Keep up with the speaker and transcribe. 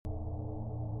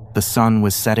The sun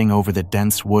was setting over the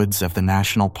dense woods of the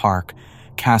national park,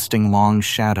 casting long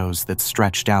shadows that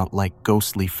stretched out like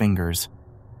ghostly fingers.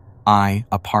 I,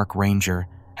 a park ranger,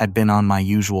 had been on my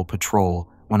usual patrol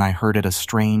when I heard a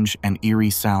strange and eerie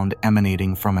sound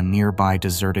emanating from a nearby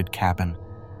deserted cabin.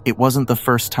 It wasn't the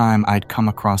first time I'd come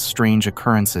across strange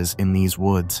occurrences in these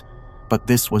woods, but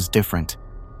this was different.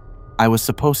 I was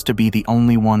supposed to be the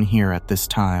only one here at this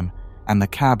time, and the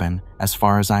cabin, as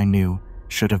far as I knew,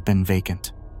 should have been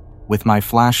vacant. With my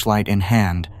flashlight in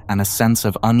hand and a sense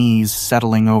of unease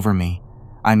settling over me,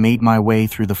 I made my way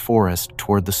through the forest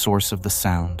toward the source of the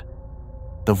sound.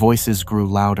 The voices grew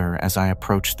louder as I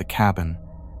approached the cabin,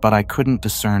 but I couldn't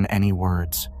discern any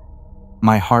words.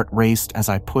 My heart raced as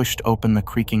I pushed open the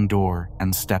creaking door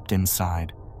and stepped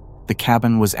inside. The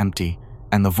cabin was empty,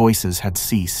 and the voices had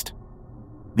ceased.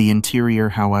 The interior,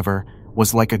 however,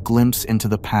 was like a glimpse into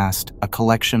the past, a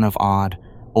collection of odd,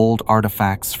 old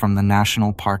artifacts from the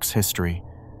national park's history.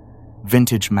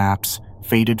 Vintage maps,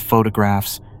 faded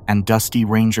photographs, and dusty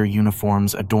ranger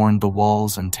uniforms adorned the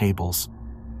walls and tables.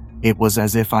 It was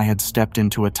as if I had stepped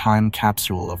into a time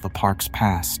capsule of the park's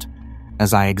past.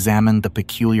 As I examined the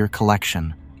peculiar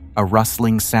collection, a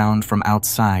rustling sound from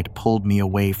outside pulled me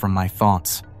away from my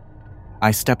thoughts.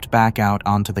 I stepped back out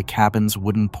onto the cabin's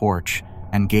wooden porch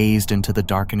and gazed into the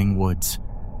darkening woods.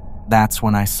 That's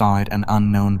when I saw it, an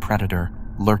unknown predator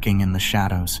lurking in the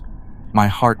shadows. My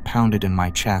heart pounded in my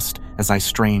chest as I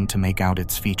strained to make out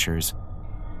its features.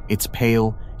 Its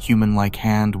pale, human-like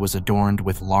hand was adorned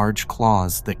with large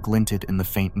claws that glinted in the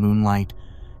faint moonlight,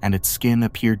 and its skin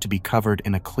appeared to be covered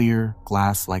in a clear,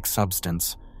 glass-like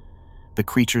substance. The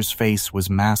creature's face was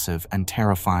massive and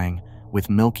terrifying, with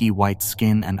milky white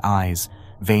skin and eyes,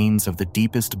 veins of the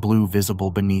deepest blue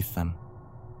visible beneath them.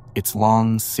 Its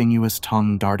long, sinuous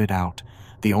tongue darted out,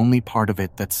 the only part of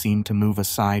it that seemed to move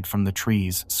aside from the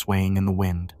trees swaying in the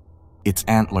wind. Its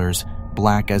antlers,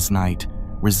 black as night,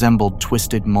 resembled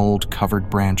twisted mold-covered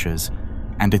branches,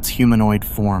 and its humanoid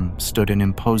form stood an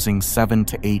imposing 7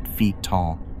 to 8 feet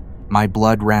tall. My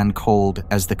blood ran cold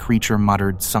as the creature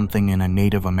muttered something in a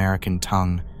Native American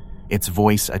tongue, its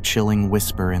voice a chilling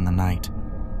whisper in the night.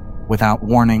 Without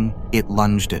warning, it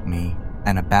lunged at me,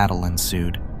 and a battle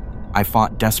ensued. I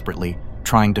fought desperately,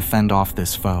 trying to fend off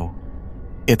this foe.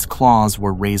 Its claws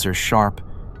were razor-sharp,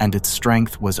 and its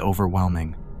strength was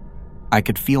overwhelming. I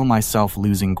could feel myself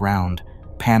losing ground,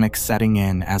 panic setting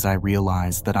in as I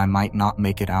realized that I might not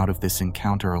make it out of this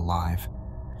encounter alive.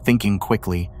 Thinking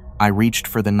quickly, I reached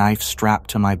for the knife strapped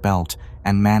to my belt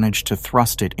and managed to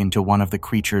thrust it into one of the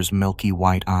creature's milky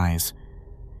white eyes.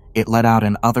 It let out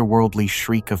an otherworldly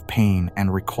shriek of pain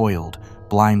and recoiled,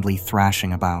 blindly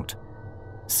thrashing about.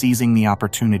 Seizing the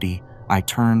opportunity, I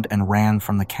turned and ran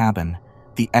from the cabin,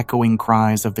 the echoing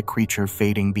cries of the creature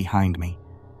fading behind me.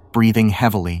 Breathing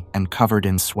heavily and covered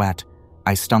in sweat,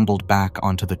 I stumbled back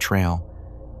onto the trail.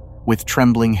 With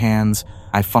trembling hands,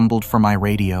 I fumbled for my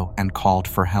radio and called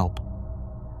for help.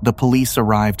 The police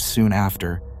arrived soon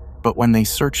after, but when they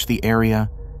searched the area,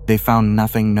 they found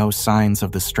nothing, no signs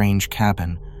of the strange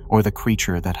cabin or the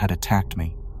creature that had attacked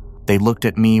me. They looked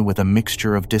at me with a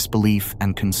mixture of disbelief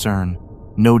and concern,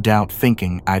 no doubt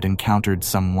thinking I'd encountered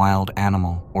some wild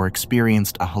animal or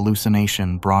experienced a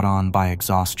hallucination brought on by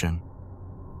exhaustion.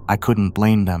 I couldn't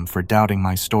blame them for doubting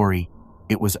my story.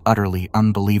 It was utterly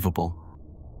unbelievable.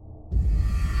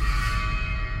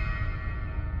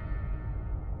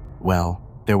 Well,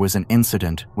 there was an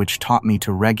incident which taught me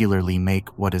to regularly make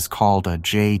what is called a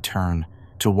J-turn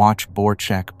to watch boar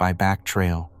check by back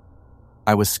trail.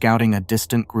 I was scouting a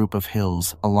distant group of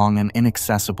hills along an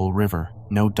inaccessible river,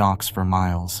 no docks for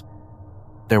miles.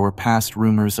 There were past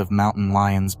rumors of mountain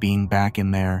lions being back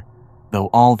in there, though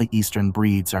all the eastern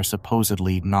breeds are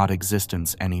supposedly not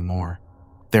existent anymore.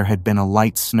 There had been a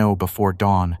light snow before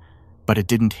dawn, but it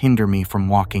didn't hinder me from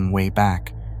walking way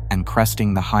back and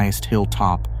cresting the highest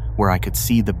hilltop where I could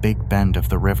see the big bend of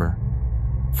the river.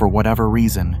 For whatever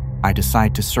reason, I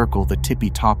decided to circle the tippy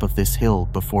top of this hill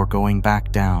before going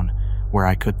back down, where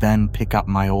I could then pick up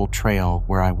my old trail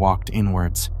where I walked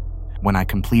inwards. When I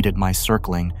completed my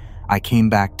circling, I came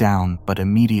back down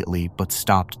immediately but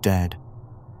stopped dead.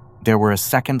 There were a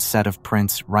second set of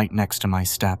prints right next to my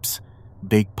steps,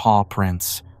 big paw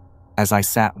prints. As I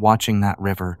sat watching that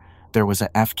river, there was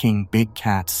a F-King big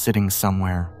cat sitting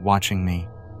somewhere watching me.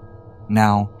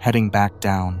 Now, heading back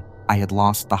down, I had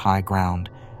lost the high ground,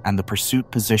 and the pursuit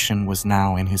position was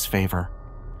now in his favor.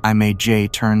 I made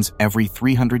J-turns every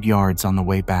 300 yards on the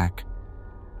way back.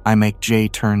 I make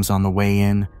J-turns on the way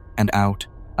in and out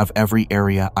of every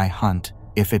area I hunt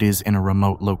if it is in a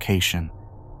remote location.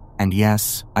 And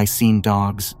yes, I seen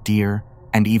dogs, deer,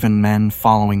 and even men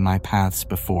following my paths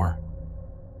before.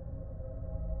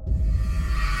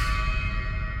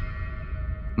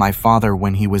 My father,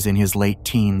 when he was in his late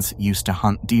teens, used to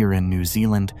hunt deer in New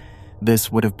Zealand.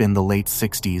 This would have been the late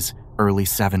 60s, early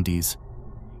 70s.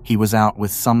 He was out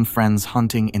with some friends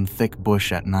hunting in thick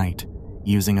bush at night,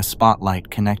 using a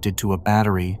spotlight connected to a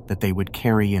battery that they would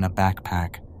carry in a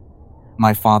backpack.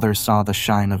 My father saw the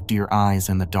shine of deer eyes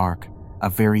in the dark, a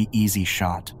very easy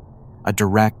shot, a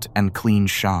direct and clean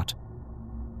shot.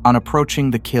 On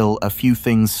approaching the kill, a few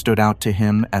things stood out to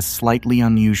him as slightly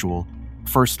unusual.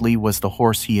 Firstly was the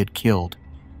horse he had killed.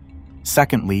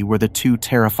 Secondly were the two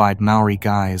terrified Maori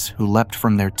guys who leapt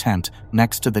from their tent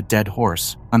next to the dead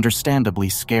horse, understandably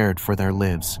scared for their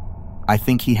lives. I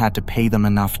think he had to pay them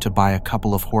enough to buy a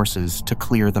couple of horses to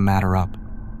clear the matter up.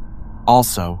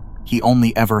 Also, he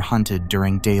only ever hunted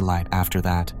during daylight after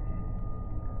that.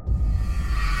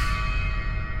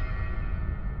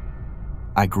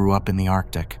 I grew up in the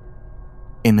Arctic.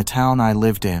 In the town I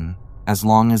lived in, as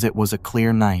long as it was a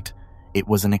clear night, it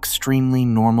was an extremely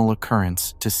normal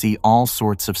occurrence to see all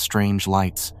sorts of strange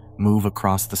lights move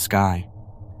across the sky.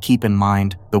 Keep in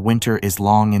mind, the winter is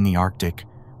long in the Arctic,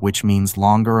 which means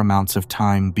longer amounts of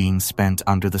time being spent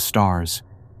under the stars.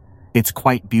 It's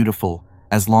quite beautiful,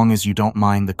 as long as you don't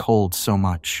mind the cold so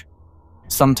much.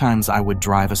 Sometimes I would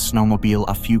drive a snowmobile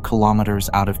a few kilometers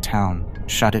out of town,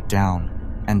 shut it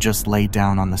down, and just lay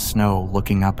down on the snow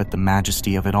looking up at the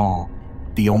majesty of it all,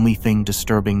 the only thing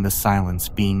disturbing the silence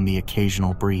being the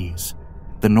occasional breeze.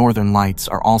 The northern lights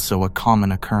are also a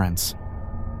common occurrence.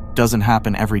 Doesn't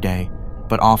happen every day,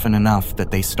 but often enough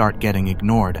that they start getting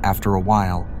ignored after a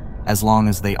while, as long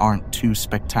as they aren't too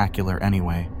spectacular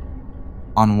anyway.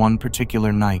 On one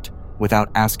particular night,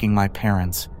 without asking my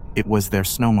parents, it was their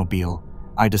snowmobile,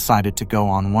 I decided to go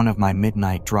on one of my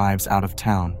midnight drives out of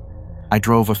town. I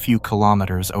drove a few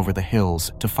kilometers over the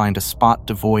hills to find a spot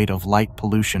devoid of light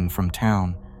pollution from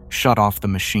town, shut off the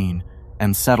machine,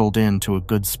 and settled into a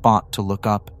good spot to look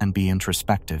up and be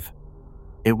introspective.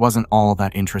 It wasn't all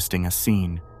that interesting a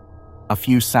scene. A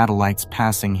few satellites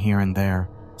passing here and there,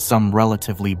 some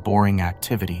relatively boring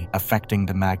activity affecting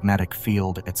the magnetic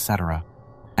field, etc.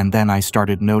 And then I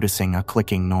started noticing a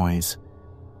clicking noise.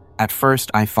 At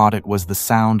first I thought it was the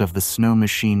sound of the snow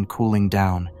machine cooling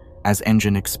down, as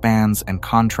engine expands and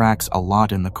contracts a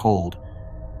lot in the cold,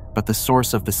 but the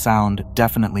source of the sound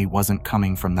definitely wasn't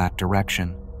coming from that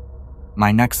direction.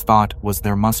 My next thought was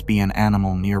there must be an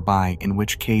animal nearby, in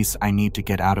which case I need to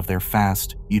get out of there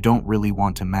fast. You don't really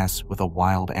want to mess with a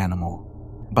wild animal.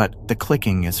 But the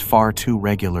clicking is far too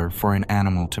regular for an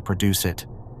animal to produce it.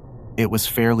 It was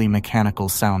fairly mechanical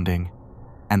sounding,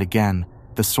 and again,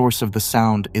 the source of the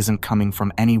sound isn't coming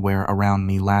from anywhere around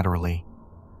me laterally.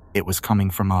 It was coming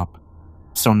from up.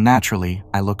 So naturally,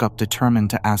 I look up determined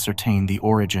to ascertain the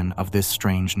origin of this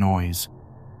strange noise.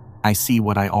 I see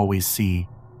what I always see.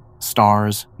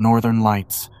 Stars, northern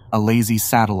lights, a lazy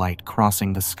satellite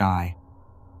crossing the sky.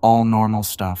 All normal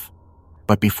stuff.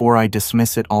 But before I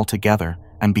dismiss it altogether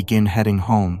and begin heading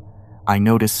home, I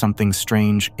notice something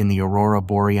strange in the aurora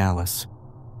borealis.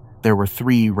 There were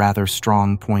 3 rather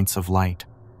strong points of light.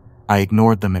 I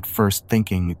ignored them at first,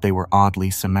 thinking they were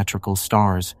oddly symmetrical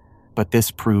stars, but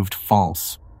this proved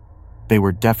false. They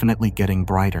were definitely getting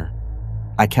brighter.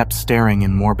 I kept staring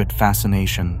in morbid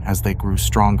fascination as they grew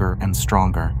stronger and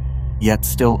stronger, yet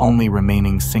still only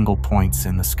remaining single points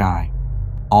in the sky.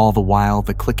 All the while,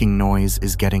 the clicking noise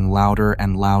is getting louder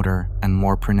and louder and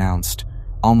more pronounced,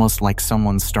 almost like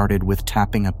someone started with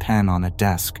tapping a pen on a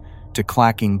desk to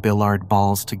clacking billiard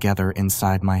balls together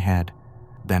inside my head.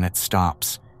 Then it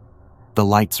stops. The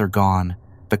lights are gone,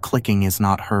 the clicking is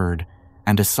not heard,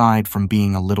 and aside from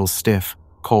being a little stiff,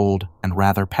 cold, and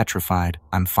rather petrified,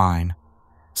 I'm fine.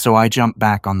 So I jump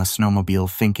back on the snowmobile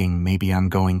thinking maybe I'm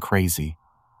going crazy.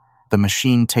 The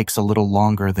machine takes a little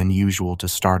longer than usual to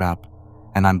start up,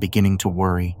 and I'm beginning to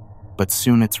worry, but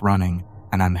soon it's running,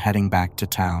 and I'm heading back to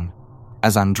town.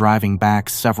 As I'm driving back,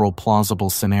 several plausible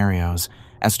scenarios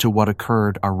as to what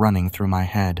occurred are running through my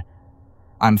head.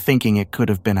 I'm thinking it could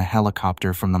have been a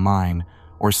helicopter from the mine,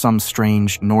 or some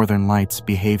strange northern lights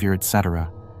behavior,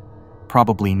 etc.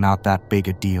 Probably not that big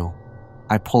a deal.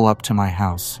 I pull up to my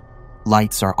house.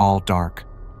 Lights are all dark.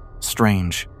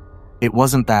 Strange. It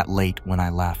wasn't that late when I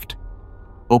left.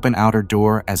 Open outer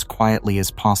door as quietly as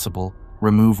possible,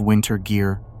 remove winter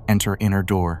gear, enter inner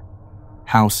door.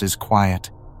 House is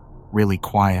quiet. Really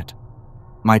quiet.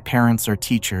 My parents are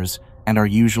teachers and are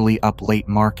usually up late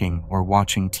marking or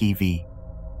watching TV.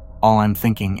 All I'm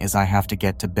thinking is I have to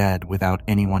get to bed without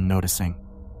anyone noticing.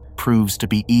 Proves to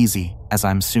be easy as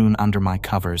I'm soon under my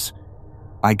covers.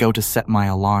 I go to set my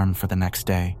alarm for the next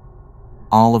day.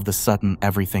 All of the sudden,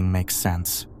 everything makes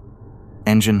sense.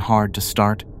 Engine hard to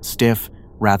start, stiff,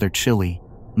 rather chilly,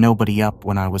 nobody up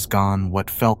when I was gone what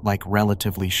felt like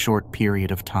relatively short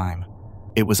period of time.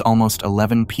 It was almost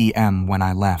 11 p.m. when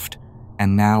I left,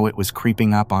 and now it was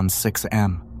creeping up on 6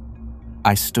 a.m.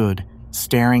 I stood,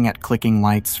 staring at clicking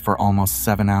lights for almost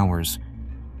 7 hours.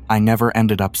 I never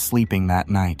ended up sleeping that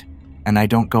night, and I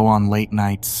don't go on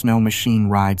late-night snow machine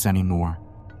rides anymore.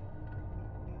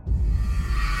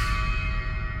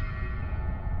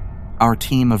 Our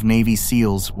team of Navy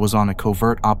SEALs was on a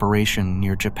covert operation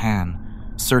near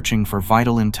Japan, searching for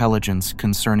vital intelligence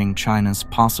concerning China's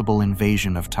possible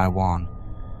invasion of Taiwan.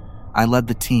 I led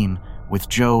the team, with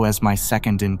Joe as my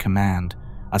second in command,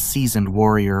 a seasoned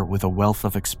warrior with a wealth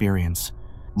of experience.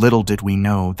 Little did we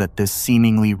know that this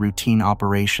seemingly routine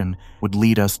operation would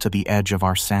lead us to the edge of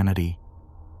our sanity.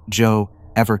 Joe,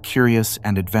 ever curious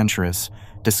and adventurous,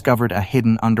 discovered a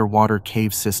hidden underwater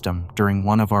cave system during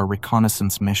one of our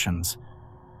reconnaissance missions.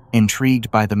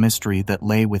 Intrigued by the mystery that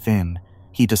lay within,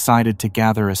 he decided to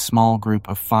gather a small group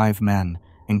of 5 men,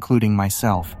 including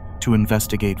myself, to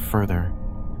investigate further.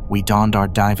 We donned our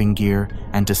diving gear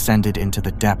and descended into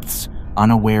the depths,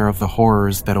 unaware of the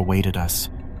horrors that awaited us.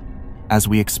 As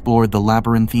we explored the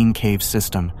labyrinthine cave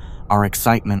system, our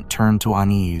excitement turned to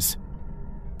unease.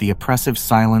 The oppressive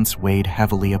silence weighed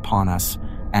heavily upon us,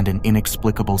 and an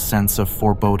inexplicable sense of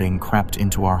foreboding crept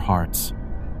into our hearts.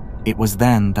 It was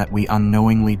then that we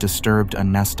unknowingly disturbed a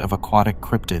nest of aquatic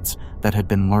cryptids that had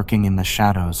been lurking in the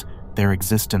shadows, their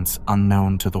existence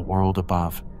unknown to the world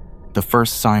above. The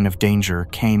first sign of danger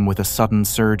came with a sudden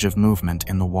surge of movement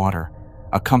in the water,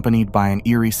 accompanied by an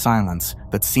eerie silence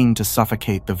that seemed to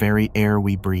suffocate the very air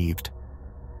we breathed.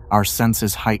 Our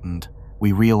senses heightened,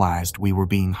 we realized we were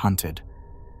being hunted.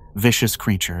 Vicious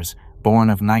creatures, born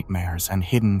of nightmares and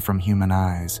hidden from human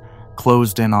eyes,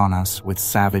 closed in on us with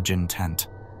savage intent.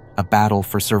 A battle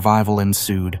for survival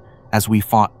ensued as we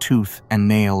fought tooth and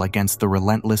nail against the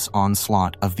relentless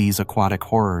onslaught of these aquatic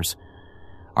horrors.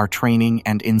 Our training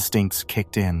and instincts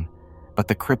kicked in, but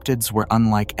the cryptids were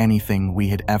unlike anything we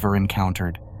had ever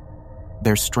encountered.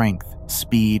 Their strength,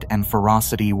 speed, and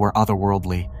ferocity were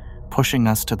otherworldly, pushing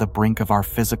us to the brink of our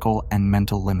physical and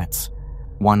mental limits.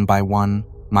 One by one,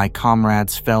 my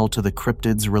comrades fell to the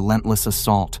cryptids' relentless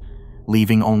assault,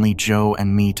 leaving only Joe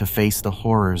and me to face the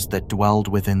horrors that dwelled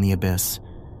within the abyss.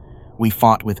 We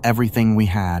fought with everything we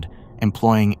had,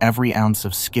 employing every ounce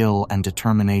of skill and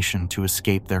determination to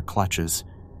escape their clutches.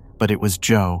 But it was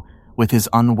Joe, with his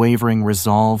unwavering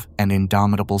resolve and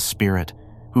indomitable spirit,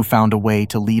 who found a way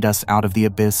to lead us out of the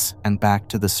abyss and back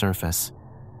to the surface.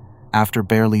 After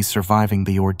barely surviving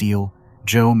the ordeal,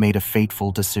 Joe made a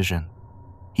fateful decision.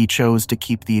 He chose to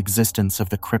keep the existence of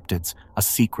the cryptids a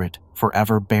secret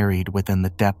forever buried within the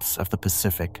depths of the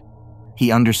Pacific.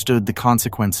 He understood the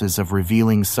consequences of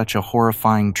revealing such a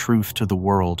horrifying truth to the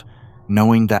world,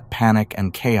 knowing that panic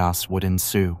and chaos would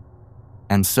ensue.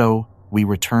 And so, we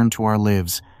returned to our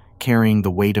lives, carrying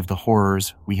the weight of the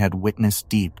horrors we had witnessed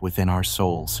deep within our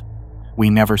souls. We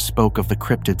never spoke of the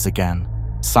cryptids again,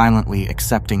 silently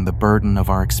accepting the burden of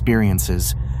our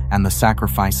experiences and the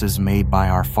sacrifices made by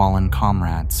our fallen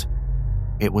comrades.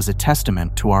 It was a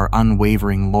testament to our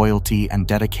unwavering loyalty and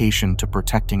dedication to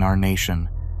protecting our nation,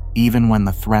 even when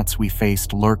the threats we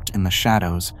faced lurked in the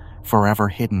shadows, forever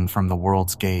hidden from the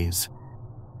world's gaze.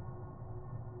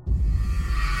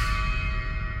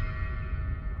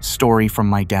 Story from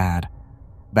my dad.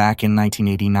 Back in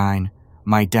 1989,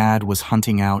 my dad was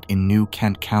hunting out in New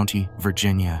Kent County,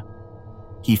 Virginia.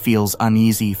 He feels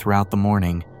uneasy throughout the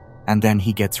morning, and then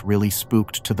he gets really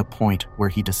spooked to the point where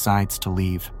he decides to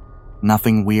leave.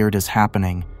 Nothing weird is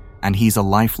happening, and he's a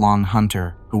lifelong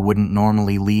hunter who wouldn't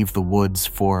normally leave the woods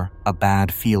for a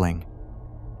bad feeling.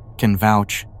 Can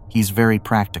vouch, he's very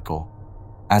practical.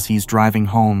 As he's driving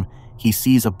home, he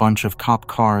sees a bunch of cop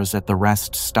cars at the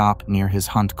rest stop near his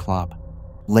hunt club.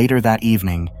 Later that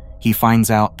evening, he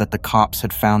finds out that the cops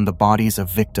had found the bodies of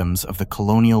victims of the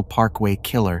Colonial Parkway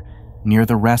killer near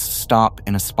the rest stop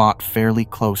in a spot fairly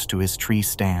close to his tree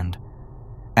stand.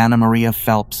 Anna Maria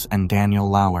Phelps and Daniel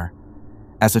Lauer.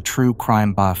 As a true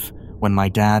crime buff, when my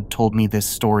dad told me this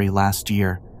story last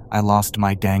year, I lost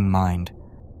my dang mind.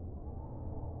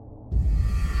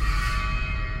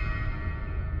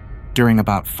 During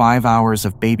about 5 hours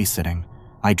of babysitting,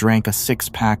 I drank a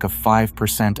 6-pack of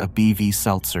 5% of BV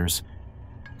seltzers.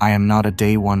 I am not a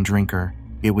day one drinker,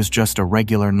 it was just a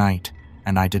regular night,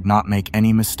 and I did not make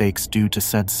any mistakes due to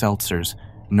said seltzers,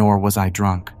 nor was I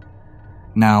drunk.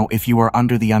 Now, if you are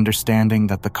under the understanding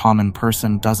that the common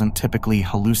person doesn't typically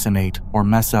hallucinate or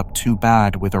mess up too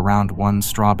bad with around 1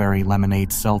 strawberry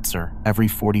lemonade seltzer every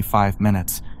 45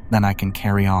 minutes, then I can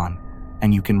carry on,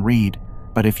 and you can read,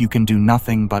 but if you can do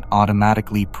nothing but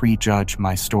automatically prejudge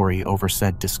my story over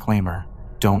said disclaimer,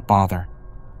 don't bother.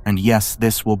 And yes,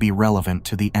 this will be relevant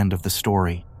to the end of the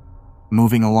story.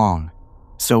 Moving along.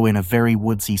 So in a very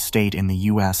woodsy state in the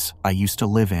US I used to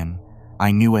live in,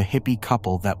 I knew a hippie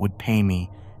couple that would pay me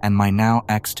and my now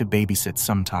ex to babysit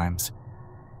sometimes.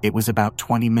 It was about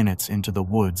 20 minutes into the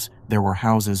woods. There were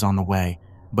houses on the way,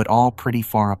 but all pretty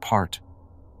far apart.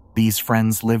 These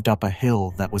friends lived up a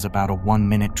hill that was about a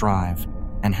 1-minute drive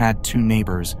and had 2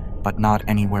 neighbors, but not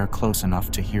anywhere close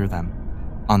enough to hear them.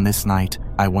 On this night,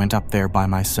 I went up there by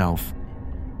myself.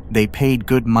 They paid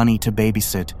good money to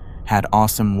babysit, had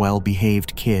awesome,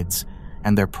 well-behaved kids,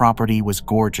 and their property was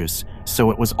gorgeous,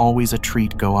 so it was always a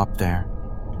treat go up there.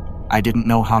 I didn't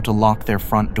know how to lock their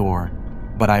front door,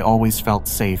 but I always felt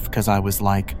safe because I was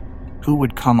like, who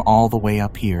would come all the way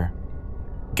up here?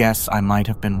 Guess I might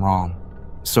have been wrong.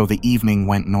 So the evening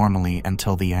went normally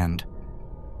until the end.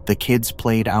 The kids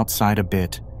played outside a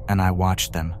bit, and I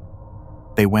watched them.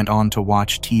 They went on to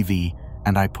watch TV,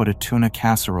 and I put a tuna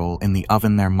casserole in the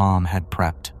oven their mom had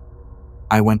prepped.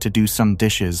 I went to do some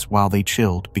dishes while they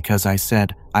chilled because I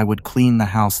said I would clean the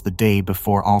house the day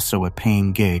before, also a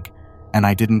paying gig, and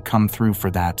I didn't come through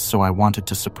for that, so I wanted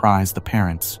to surprise the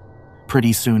parents.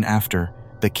 Pretty soon after,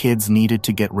 the kids needed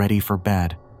to get ready for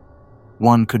bed.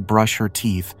 One could brush her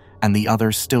teeth, and the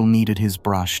other still needed his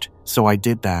brushed, so I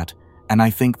did that, and I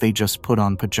think they just put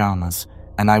on pajamas,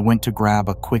 and I went to grab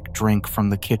a quick drink from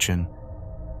the kitchen.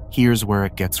 Here's where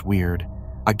it gets weird.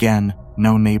 Again,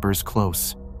 no neighbors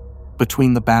close.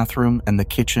 Between the bathroom and the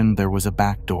kitchen there was a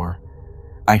back door.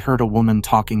 I heard a woman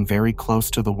talking very close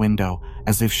to the window,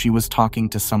 as if she was talking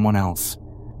to someone else.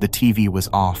 The TV was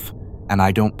off, and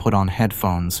I don't put on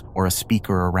headphones or a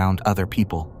speaker around other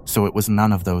people, so it was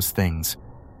none of those things.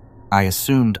 I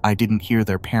assumed I didn't hear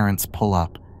their parents pull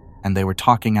up, and they were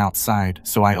talking outside,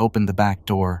 so I opened the back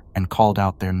door and called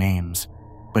out their names,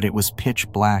 but it was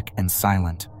pitch black and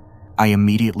silent. I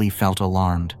immediately felt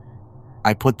alarmed.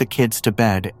 I put the kids to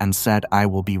bed and said I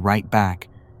will be right back,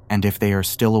 and if they are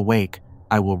still awake,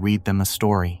 I will read them a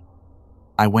story.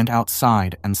 I went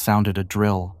outside and sounded a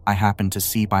drill I happened to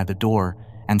see by the door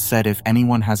and said if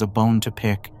anyone has a bone to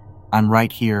pick, I'm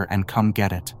right here and come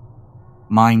get it.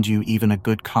 Mind you, even a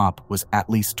good cop was at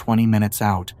least 20 minutes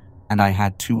out, and I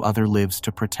had 2 other lives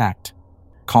to protect.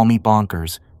 Call me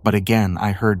bonkers, but again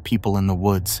I heard people in the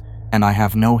woods, and I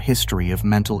have no history of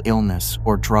mental illness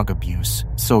or drug abuse,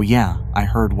 so yeah, I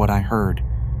heard what I heard.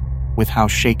 With how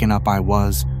shaken up I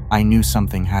was, I knew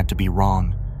something had to be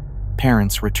wrong.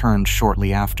 Parents returned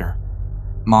shortly after.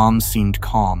 Mom seemed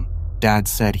calm. Dad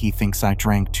said he thinks I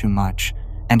drank too much,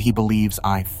 and he believes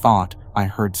I thought I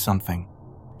heard something.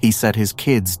 He said his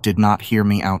kids did not hear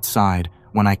me outside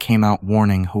when I came out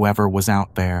warning whoever was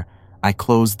out there. I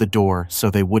closed the door so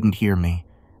they wouldn't hear me,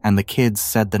 and the kids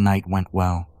said the night went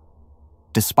well.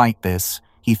 Despite this,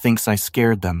 he thinks I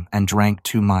scared them and drank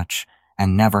too much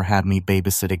and never had me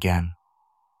babysit again.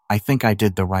 I think I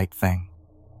did the right thing.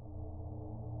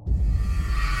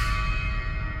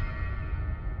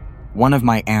 One of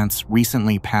my aunts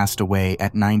recently passed away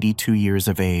at 92 years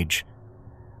of age.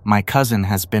 My cousin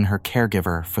has been her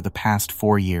caregiver for the past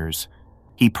 4 years.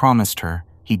 He promised her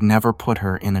he'd never put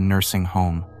her in a nursing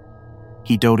home.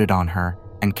 He doted on her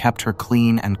and kept her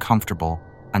clean and comfortable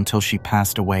until she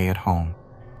passed away at home.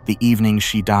 The evening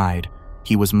she died,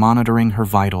 he was monitoring her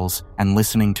vitals and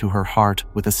listening to her heart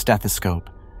with a stethoscope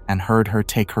and heard her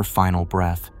take her final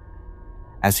breath.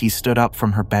 As he stood up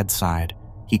from her bedside,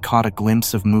 he caught a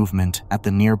glimpse of movement at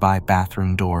the nearby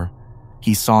bathroom door.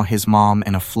 He saw his mom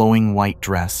in a flowing white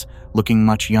dress, looking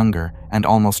much younger and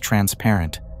almost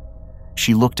transparent.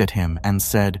 She looked at him and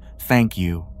said, "Thank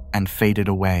you," and faded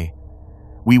away.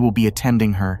 We will be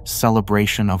attending her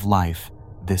celebration of life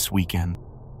this weekend.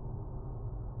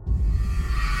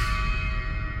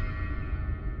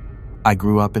 I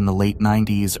grew up in the late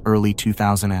 90s, early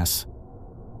 2000s.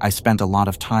 I spent a lot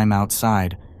of time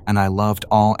outside, and I loved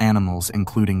all animals,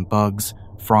 including bugs,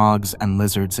 frogs, and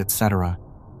lizards, etc.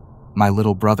 My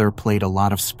little brother played a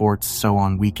lot of sports, so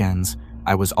on weekends,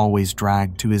 I was always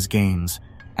dragged to his games,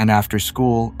 and after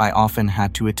school, I often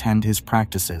had to attend his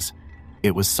practices.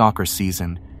 It was soccer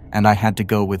season, and I had to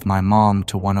go with my mom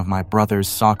to one of my brother's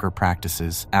soccer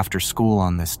practices after school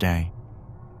on this day.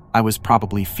 I was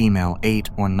probably female 8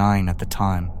 or 9 at the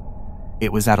time.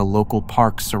 It was at a local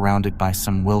park surrounded by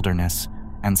some wilderness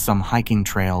and some hiking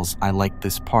trails. I liked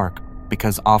this park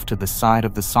because off to the side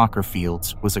of the soccer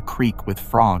fields was a creek with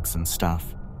frogs and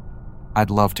stuff. I'd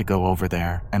love to go over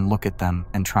there and look at them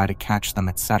and try to catch them,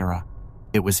 etc.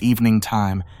 It was evening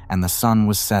time and the sun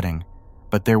was setting.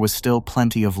 but there was still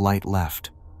plenty of light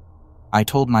left. I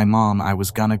told my mom I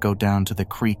was gonna go down to the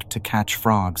creek to catch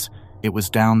frogs. It was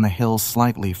down the hill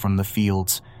slightly from the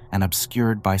fields and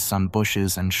obscured by some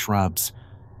bushes and shrubs.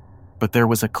 But there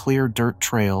was a clear dirt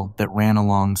trail that ran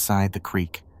alongside the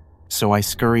creek, so I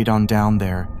scurried on down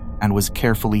there and was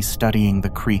carefully studying the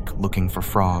creek looking for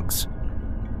frogs.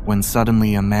 When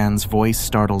suddenly a man's voice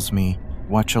startles me,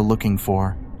 "Whatcha looking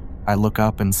for?" I look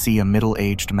up and see a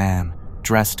middle-aged man,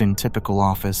 dressed in typical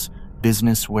office,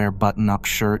 business wear button-up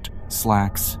shirt,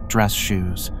 slacks, dress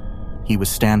shoes. He was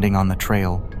standing on the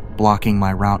trail, blocking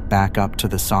my route back up to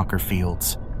the soccer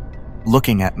fields,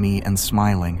 looking at me and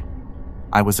smiling.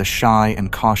 I was a shy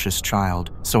and cautious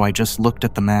child, so I just looked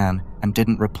at the man and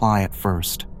didn't reply at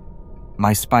first.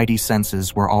 My spidey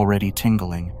senses were already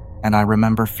tingling, and I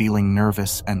remember feeling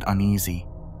nervous and uneasy.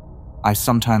 I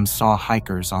sometimes saw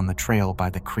hikers on the trail by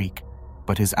the creek,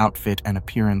 but his outfit and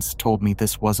appearance told me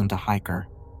this wasn't a hiker.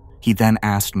 He then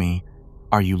asked me,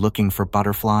 "Are you looking for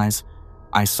butterflies?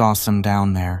 I saw some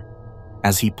down there,"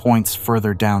 as he points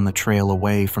further down the trail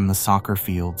away from the soccer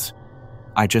fields.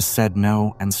 I just said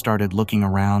no and started looking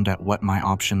around at what my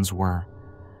options were.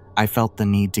 I felt the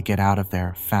need to get out of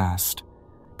there fast.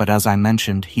 But as I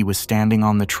mentioned, he was standing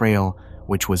on the trail,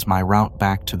 which was my route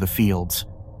back to the fields.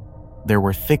 There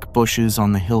were thick bushes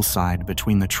on the hillside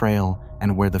between the trail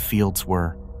and where the fields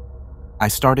were. I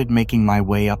started making my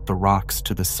way up the rocks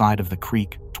to the side of the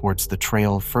creek towards the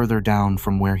trail further down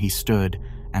from where he stood,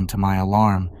 and to my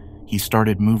alarm, he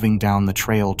started moving down the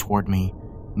trail toward me.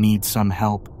 "Need some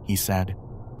help," he said.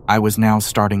 I was now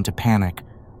starting to panic,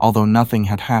 although nothing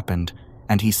had happened,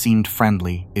 and he seemed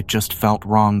friendly. It just felt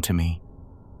wrong to me.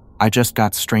 I just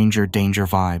got stranger danger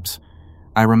vibes.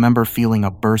 I remember feeling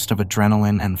a burst of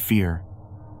adrenaline and fear.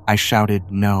 I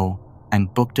shouted no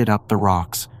and booked it up the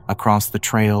rocks, across the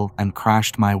trail, and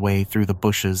crashed my way through the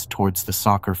bushes towards the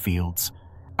soccer fields.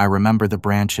 I remember the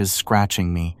branches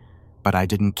scratching me, but I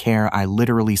didn't care. I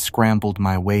literally scrambled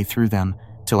my way through them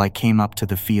till I came up to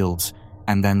the fields,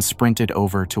 and then sprinted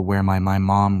over to where my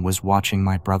mom was watching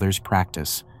my brothers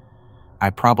practice. I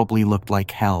probably looked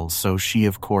like hell, so she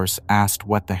of course asked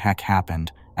what the heck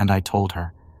happened, and I told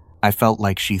her. I felt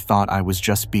like she thought I was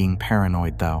just being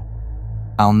paranoid though.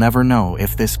 I'll never know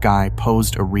if this guy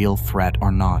posed a real threat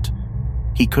or not.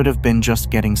 He could have been just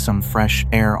getting some fresh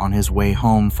air on his way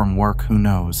home from work, who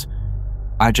knows.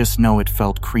 I just know it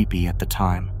felt creepy at the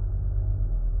time.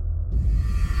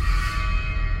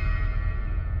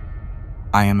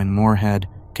 I am in Moorhead,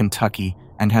 Kentucky,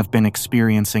 and have been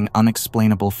experiencing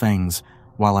unexplainable things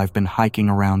while I've been hiking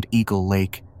around Eagle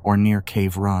Lake or near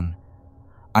Cave Run.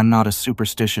 I'm not a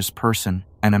superstitious person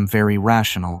and am very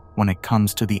rational when it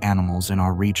comes to the animals in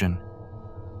our region.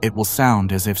 It will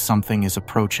sound as if something is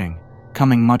approaching,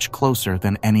 coming much closer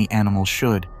than any animal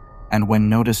should, and when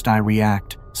noticed I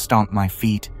react, stomp my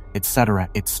feet, etc.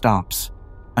 It stops.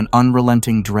 An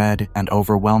unrelenting dread and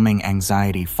overwhelming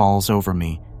anxiety falls over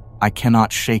me. I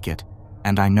cannot shake it,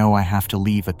 and I know I have to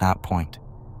leave at that point.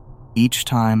 Each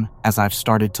time, as I've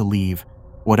started to leave,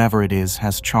 whatever it is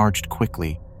has charged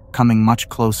quickly, coming much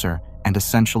closer and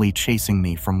essentially chasing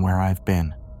me from where I've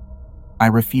been. I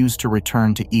refused to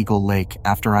return to Eagle Lake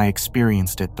after I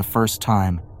experienced it the first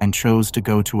time and chose to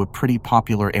go to a pretty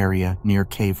popular area near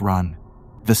Cave Run.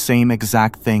 The same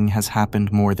exact thing has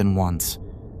happened more than once.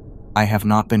 I have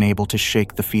not been able to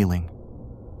shake the feeling.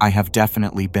 I have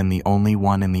definitely been the only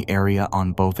one in the area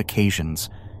on both occasions,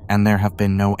 and there have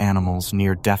been no animals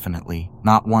near, definitely,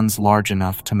 not ones large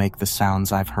enough to make the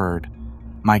sounds I've heard.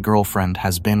 My girlfriend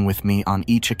has been with me on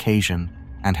each occasion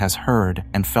and has heard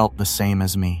and felt the same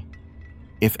as me.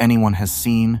 If anyone has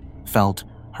seen, felt,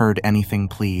 heard anything,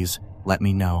 please let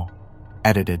me know.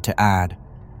 Edited to add,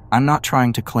 I'm not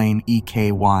trying to claim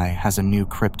EKY has a new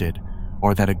cryptid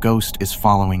or that a ghost is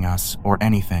following us or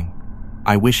anything.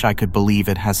 I wish I could believe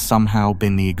it has somehow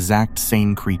been the exact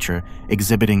same creature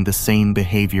exhibiting the same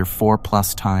behavior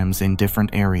 4+ times in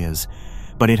different areas,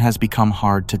 but it has become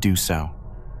hard to do so.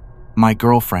 My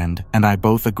girlfriend and I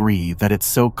both agree that it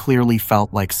so clearly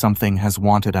felt like something has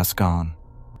wanted us gone.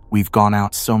 We've gone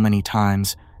out so many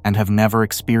times and have never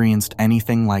experienced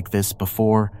anything like this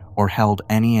before or held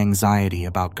any anxiety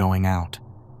about going out.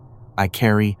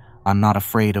 I'm not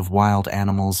afraid of wild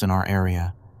animals in our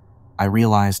area. I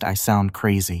realized I sound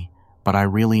crazy, but I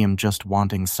really am just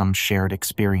wanting some shared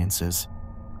experiences.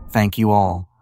 Thank you all.